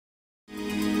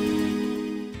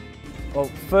Well,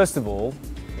 first of all,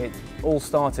 it all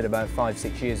started about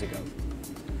 5-6 years ago.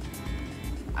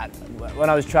 When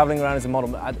I was traveling around as a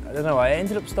model, I don't know, I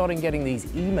ended up starting getting these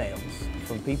emails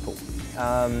from people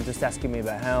just asking me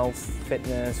about health,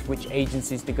 fitness, which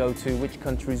agencies to go to, which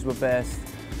countries were best,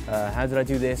 how did I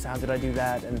do this, how did I do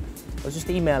that, and I was just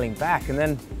emailing back. And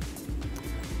then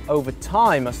over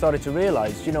time I started to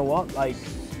realize, you know what, like,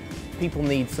 people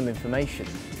need some information.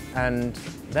 And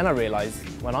then I realized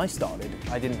when I started,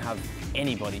 I didn't have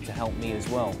anybody to help me as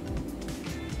well.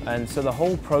 And so the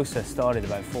whole process started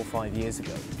about 4 or 5 years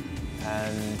ago.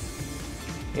 And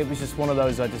it was just one of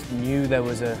those, I just knew there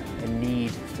was a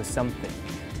need for something.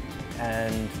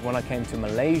 And when I came to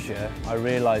Malaysia, I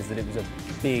realized that it was a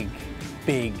big,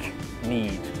 big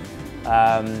need.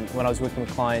 When I was working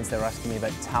with clients, they were asking me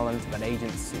about talent, about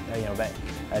agency,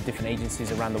 about different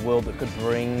agencies around the world that could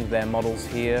bring their models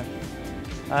here.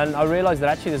 And I realized that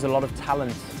actually there's a lot of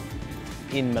talent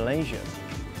in Malaysia,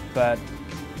 but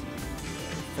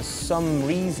for some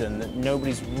reason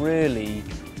nobody's really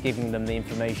giving them the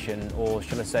information, or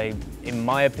should I say, in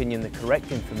my opinion, the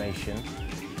correct information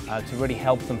to really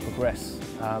help them progress,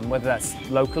 whether that's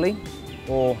locally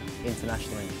or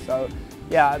internationally. So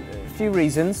yeah, a few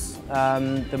reasons.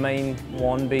 The main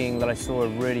one being that I saw a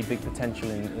really big potential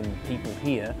in people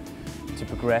here to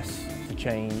progress, to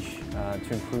change,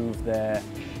 to improve their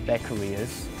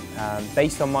careers,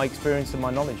 based on my experience and my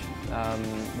knowledge,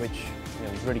 which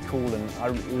is really cool, and I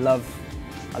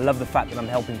love the fact that I'm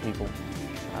helping people.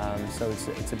 So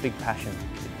it's a big passion,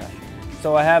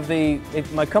 So I have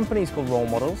my company is called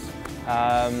Rollmodels,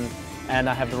 and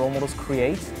I have the Rollmodels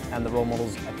Create and the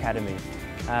Rollmodels Academy.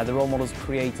 The Rollmodels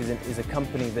Create is a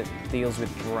company that deals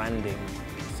with branding.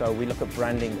 So we look at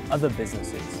branding other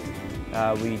businesses.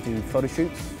 We do photo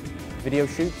shoots, video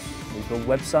shoots, we build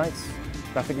websites,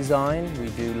 graphic design, we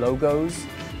do logos,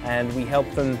 and we help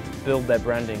them build their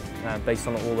branding based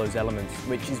on all those elements,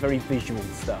 which is very visual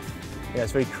stuff.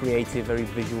 It's very creative, very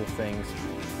visual things.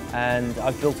 And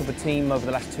I've built up a team over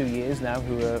the last 2 years now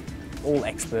who are all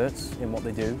experts in what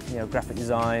they do. Graphic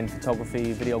design,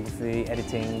 photography, videography,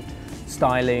 editing,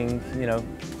 styling,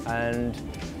 and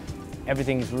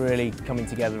everything's really coming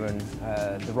together, and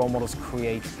the Rollmodels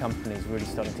Create company is really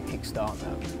starting to kickstart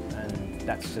now. And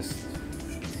that's just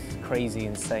crazy,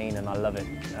 insane, and I love it.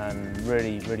 I'm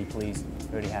really, really pleased,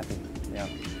 really happy. Yeah.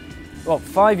 Well,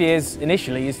 5 years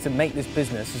initially is to make this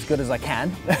business as good as I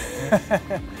can.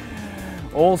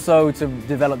 Also to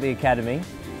develop the academy.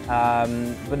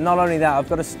 But not only that, I've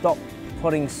got to stop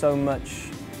putting so much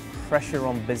pressure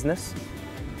on business,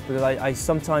 because I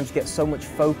sometimes get so much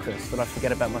focus that I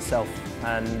forget about myself.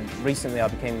 And recently I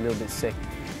became a little bit sick,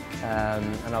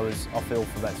 and I was off ill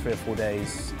for about 3 or 4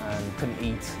 days and couldn't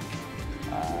eat,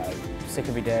 sick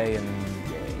every day, and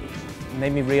it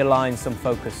made me realign some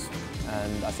focus.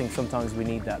 And I think sometimes we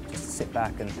need that, just to sit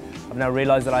back, and I've now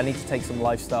realized that I need to take some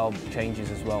lifestyle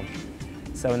changes as well.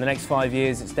 So in the next 5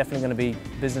 years, it's definitely going to be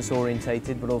business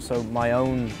orientated, but also my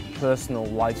own personal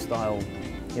lifestyle,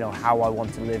 how I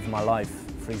want to live my life.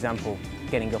 For example,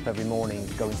 getting up every morning,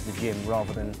 going to the gym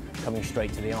rather than coming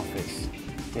straight to the office.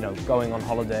 Going on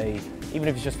holiday, even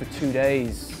if it's just for 2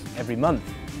 days every month.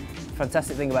 The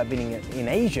fantastic thing about being in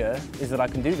Asia is that I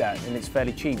can do that, and it's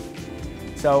fairly cheap.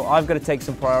 So I've got to take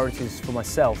some priorities for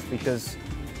myself, because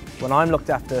when I'm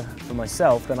looked after for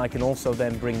myself, then I can also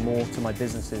then bring more to my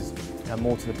businesses and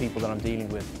more to the people that I'm dealing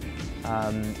with.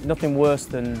 Nothing worse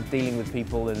than dealing with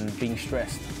people and being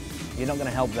stressed. You're not going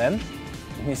to help them,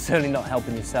 and you're certainly not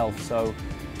helping yourself. So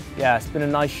yeah, it's been a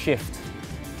nice shift.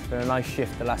 It's been a nice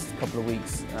shift the last couple of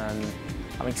weeks, and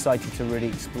I'm excited to really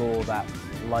explore that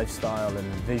lifestyle and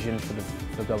vision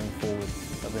for going forward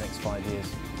over the next 5 years,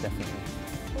 definitely.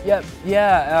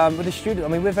 Yeah. With the student,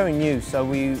 we're very new, so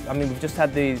we've just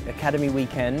had the Academy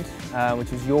weekend,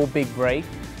 which was your big break,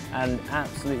 and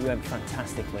absolutely went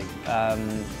fantastically.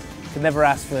 Could never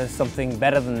ask for something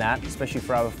better than that, especially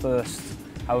for our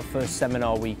first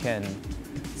seminar weekend.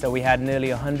 So we had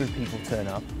nearly 100 people turn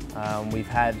up. We've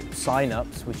had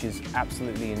sign-ups, which is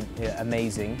absolutely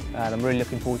amazing, and I'm really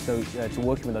looking forward to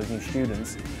working with those new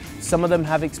students. Some of them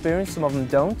have experience, some of them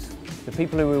don't. The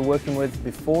people who we were working with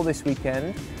before this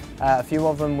weekend, a few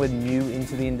of them were new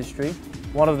into the industry.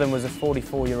 One of them was a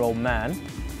 44-year-old man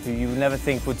who you would never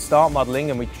think would start modelling,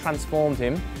 and we transformed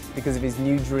him because of his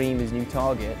new dream, his new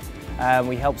target.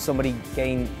 We helped somebody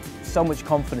gain so much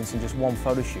confidence in just one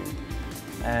photo shoot.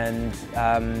 And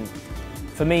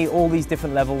for me, all these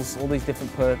different levels, all these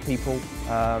different people,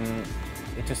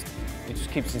 it just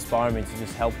keeps inspiring me to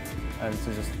just help and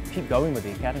to just keep going with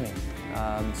the academy.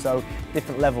 So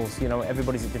different levels,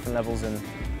 everybody's at different levels, and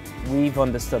we've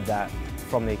understood that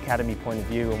from the Academy point of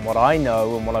view, and what I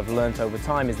know and what I've learnt over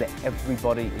time is that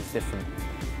everybody is different.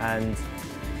 And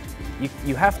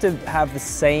you have to have the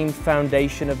same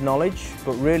foundation of knowledge,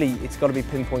 but really it's got to be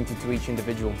pinpointed to each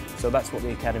individual. So that's what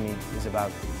the Academy is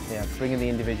about. Yeah, bringing the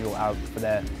individual out for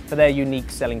their unique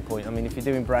selling point. I mean, if you're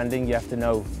doing branding, you have to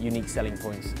know unique selling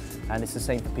points, and it's the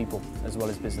same for people as well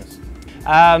as business.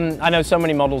 I know so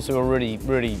many models who are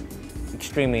really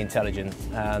extremely intelligent.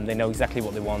 They know exactly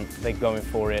what they want. They're going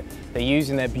for it. They're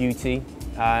using their beauty,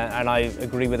 and I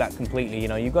agree with that completely. You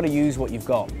know, you've got to use what you've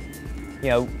got. You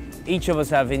know, each of us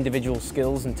have individual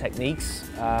skills and techniques.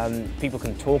 People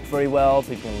can talk very well,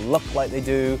 people can look like they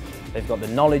do, they've got the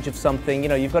knowledge of something. You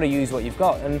know, you've got to use what you've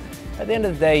got. And at the end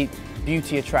of the day,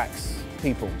 beauty attracts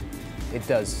people. It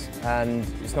does. And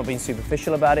it's not being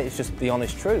superficial about it, it's just the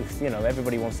honest truth. You know,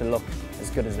 everybody wants to look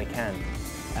as good as they can.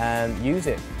 And use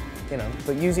it, you know,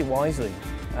 but use it wisely.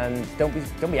 And don't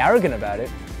be arrogant about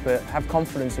it, but have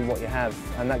confidence in what you have.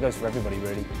 And that goes for everybody,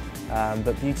 really.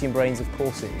 But beauty and brains, of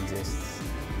course it exists.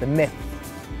 The myth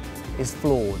is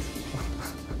flawed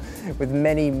with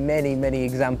many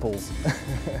examples.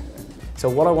 So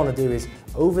what I want to do is,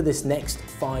 over this next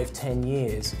 5–10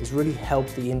 years, is really help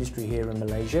the industry here in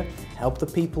Malaysia, help the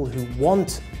people who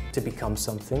want to become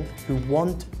something, who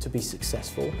want to be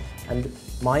successful, and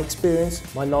my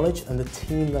experience, my knowledge, and the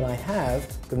team that I have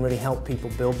can really help people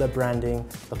build their branding,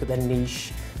 look at their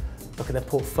niche, look at their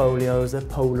portfolios, their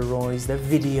Polaroids, their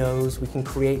videos. We can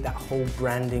create that whole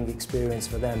branding experience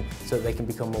for them so that they can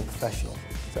become more professional.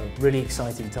 So really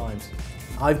exciting times.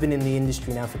 I've been in the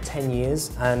industry now for 10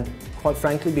 years, and quite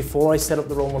frankly, before I set up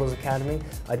the Rollmodels Academy,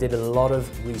 I did a lot of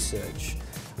research,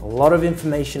 a lot of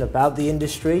information about the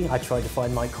industry. I tried to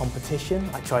find my competition.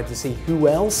 I tried to see who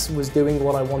else was doing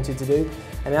what I wanted to do.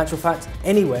 And in actual fact,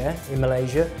 anywhere in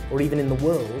Malaysia or even in the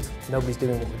world, nobody's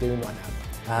doing what we're doing right now.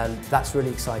 And that's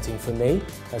really exciting for me.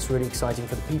 That's really exciting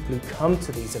for the people who come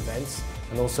to these events,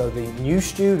 and also the new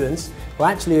students who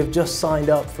actually have just signed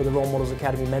up for the Rollmodels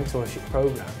Academy mentorship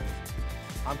program.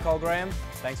 I'm Carl Graham.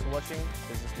 Thanks for watching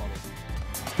Business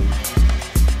Models.